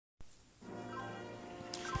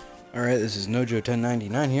Alright, this is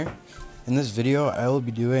Nojo1099 here. In this video, I will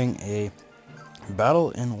be doing a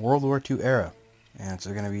battle in World War II era. And it's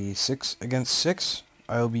going to be 6 against 6.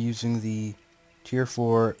 I will be using the Tier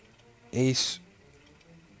 4 Ace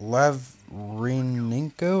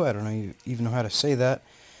LAVRINENKO. I don't even know how to say that.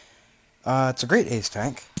 It's a great ace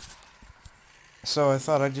tank. So I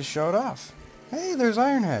thought I'd just show it off. Hey, there's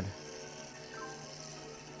Ironhead.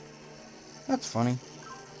 That's funny.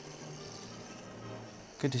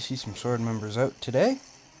 Good to see some sword members out today.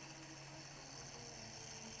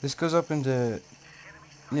 This goes up into,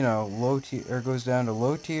 low tier, or goes down to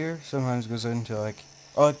low tier. Sometimes goes into like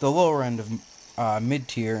the lower end of mid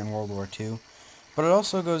tier in World War II. But it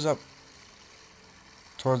also goes up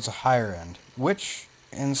towards the higher end, which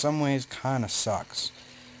in some ways kind of sucks,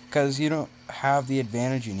 because you don't have the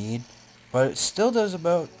advantage you need. But it still does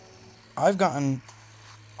about. I've gotten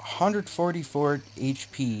 144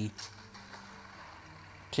 HP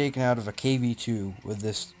taken out of a KV2 with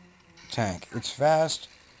this tank. It's fast.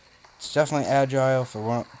 It's definitely agile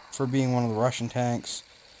for being one of the Russian tanks.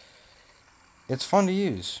 It's fun to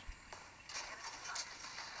use.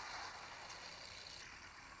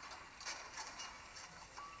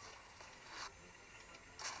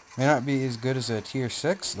 May not be as good as a tier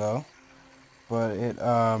 6 though, but it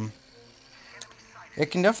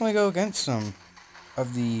can definitely go against some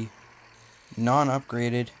of the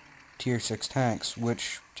non-upgraded tier 6 tanks,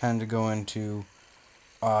 which tend to go into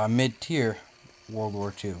mid-tier World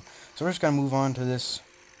War II. So we're just going to move on to this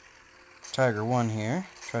Tiger 1 here.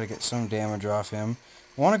 Try to get some damage off him.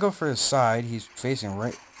 I want to go for his side. He's facing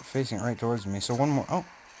right towards me. So one more. Oh,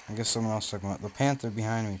 I guess someone else took him out. The Panther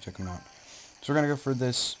behind me took him out. So we're going to go for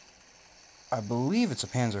this. I believe it's a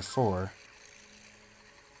Panzer IV.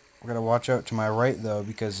 We're going to watch out to my right, though,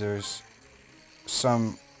 because there's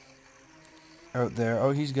some out there. Oh,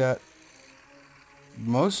 he's got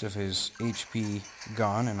most of his HP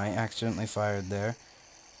gone, and I accidentally fired there.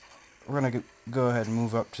 We're going to go ahead and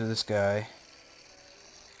move up to this guy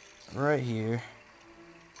right here.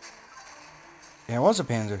 Yeah, it was a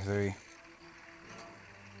Panzer III.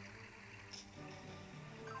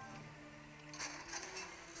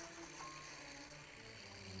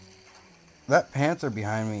 That Panther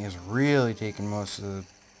behind me is really taking most of the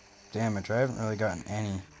damage. I haven't really gotten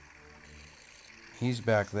any. He's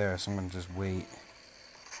back there, so I'm going to just wait.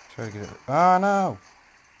 Try to get it. Oh, no!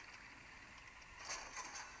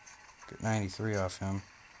 Get 93 off him.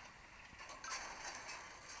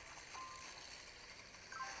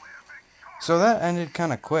 So that ended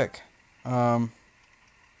kind of quick. So,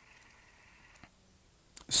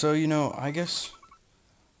 I guess,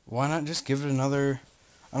 why not just give it another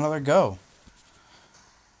go?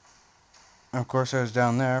 And of course, I was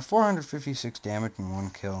down there. 456 damage and 1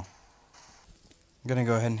 kill. I'm going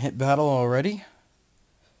to go ahead and hit battle already.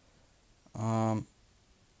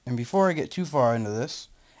 And before I get too far into this,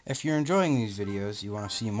 if you're enjoying these videos, you want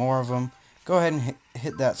to see more of them, go ahead and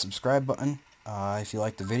hit that subscribe button. If you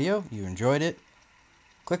liked the video, you enjoyed it,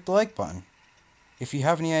 click the like button. If you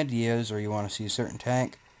have any ideas or you want to see a certain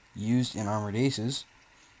tank used in Armored Aces,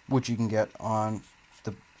 which you can get on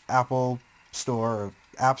the Apple Store or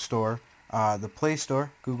App Store, the Play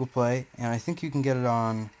Store, Google Play, and I think you can get it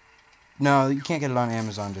on... No, you can't get it on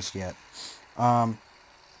Amazon just yet.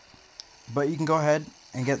 But you can go ahead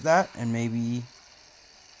and get that and maybe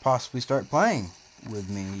possibly start playing with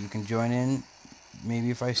me. You can join in.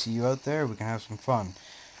 Maybe if I see you out there, we can have some fun.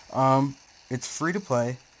 It's free to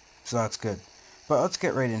play, so that's good. But let's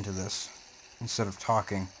get right into this instead of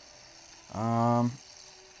talking. I'm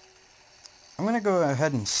going to go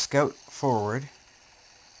ahead and scout forward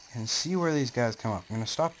and see where these guys come up. I'm going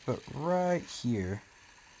to stop about right here.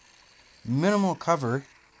 Minimal cover,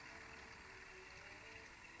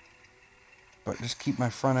 but just keep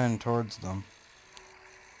my front end towards them.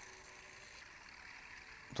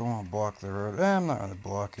 Don't want to block the road. I'm not really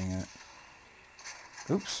blocking it.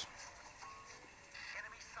 Oops.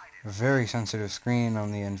 A very sensitive screen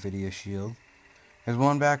on the NVIDIA Shield. There's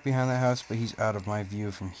one back behind that house, but he's out of my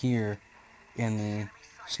view from here in the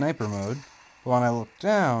sniper mode. But when I look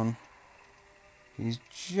down, he's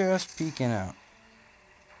just peeking out.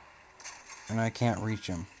 And I can't reach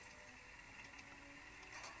him.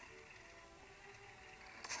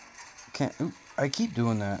 I keep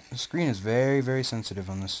doing that. The screen is very, very sensitive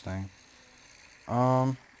on this thing.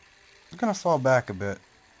 I'm gonna fall back a bit.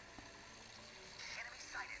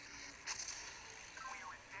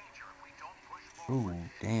 Ooh,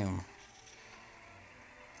 damn.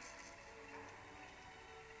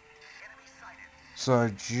 So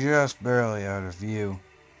I'm just barely out of view.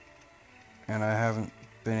 And I haven't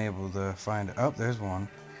been able to find it. Oh, there's one.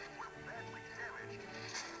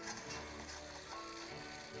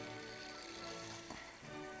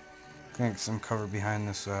 Gonna get some cover behind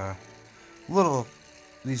this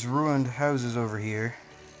these ruined houses over here.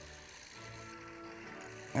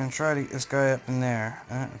 And try to get this guy up in there.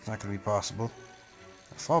 It's not going to be possible.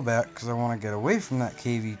 I fall back because I want to get away from that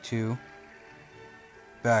KV2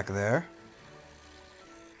 back there.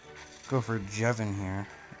 Go for Jevin here.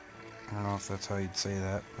 I don't know if that's how you'd say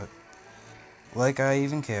that, but like I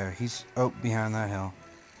even care. He's out behind that hill.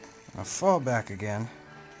 I fall back again.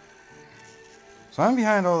 So I'm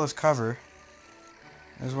behind all this cover.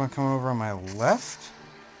 There's one coming over on my left.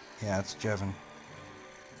 Yeah, it's Jevin.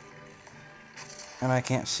 And I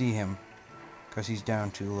can't see him because he's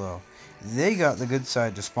down too low. They got the good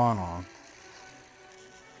side to spawn on.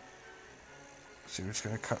 So we're just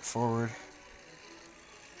going to cut forward.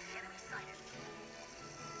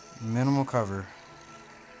 Minimal cover.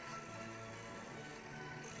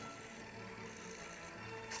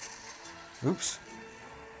 Oops.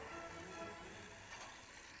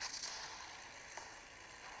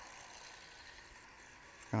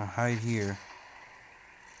 Gonna hide here.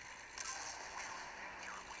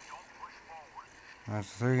 That's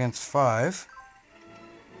 3 against 5.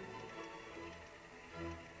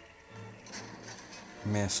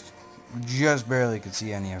 Missed. Just barely could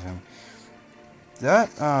see any of him.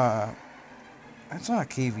 That's not a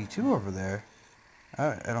KV2 over there.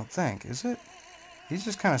 I don't think, is it? He's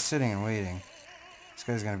just kind of sitting and waiting. This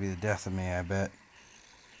guy's gonna be the death of me, I bet.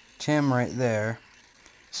 Tim right there.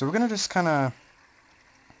 So we're gonna just kind of...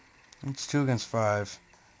 It's 2 against 5.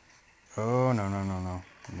 Oh, no, no, no, no.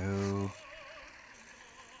 No.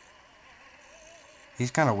 He's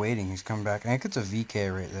kind of waiting. He's coming back. I think it's a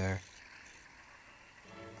VK right there.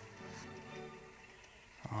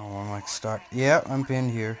 Oh, I'm like stuck. Yeah, I'm pinned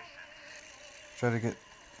here. Try to get...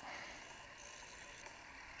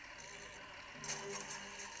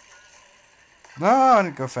 No, I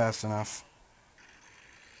didn't go fast enough.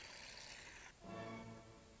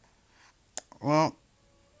 Well,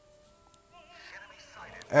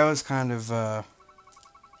 that was kind of a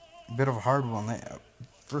bit of a hard one.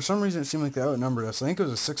 For some reason, it seemed like they outnumbered us. I think it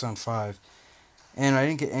was a 6 on 5. And I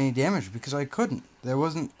didn't get any damage because I couldn't. There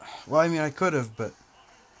wasn't... Well, I mean, I could have, but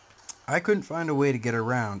I couldn't find a way to get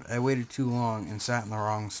around. I waited too long and sat in the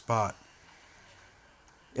wrong spot.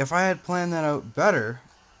 If I had planned that out better,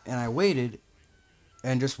 and I waited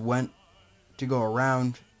and just went to go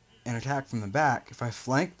around and attack from the back, if I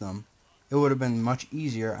flanked them, it would have been much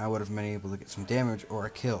easier. I would have been able to get some damage or a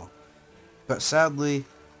kill. But sadly,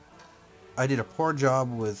 I did a poor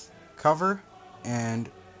job with cover and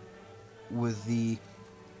with the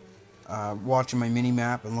watching my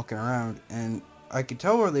mini-map and looking around, and I could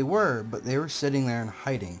tell where they were, but they were sitting there and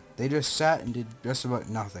hiding. They just sat and did just about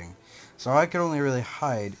nothing. So I could only really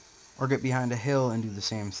hide or get behind a hill and do the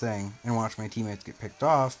same thing and watch my teammates get picked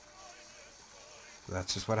off.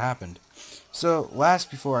 That's just what happened. So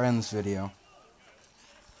last, before I end this video,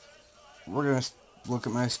 we're going to look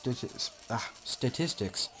at my statistics.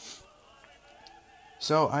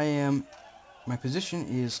 So my position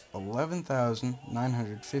is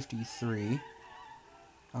 11,953.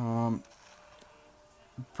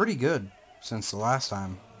 Pretty good since the last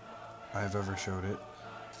time I've ever showed it.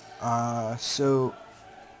 So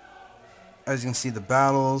as you can see, the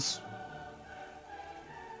battles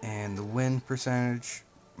and the win percentage,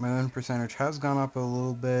 my win percentage has gone up a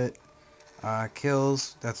little bit.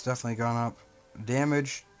 Kills, that's definitely gone up.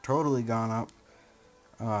 Damage, totally gone up.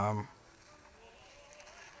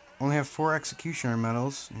 Only have 4 Executioner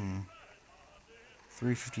medals,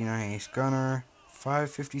 359 Ace Gunner,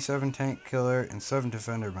 557 Tank Killer, and 7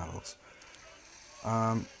 Defender medals.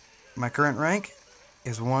 My current rank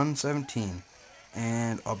is 117,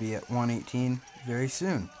 and I'll be at 118 very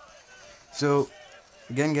soon. So,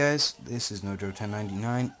 again guys, this is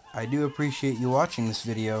Nojo1099. I do appreciate you watching this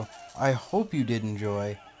video. I hope you did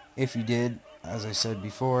enjoy. If you did, as I said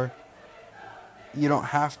before, you don't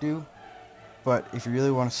have to, but if you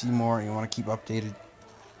really want to see more and you want to keep updated,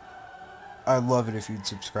 I'd love it if you'd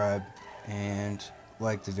subscribe and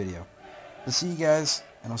like the video. But see you guys,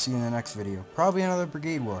 and I'll see you in the next video. Probably another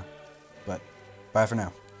Brigade War, but bye for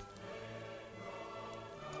now.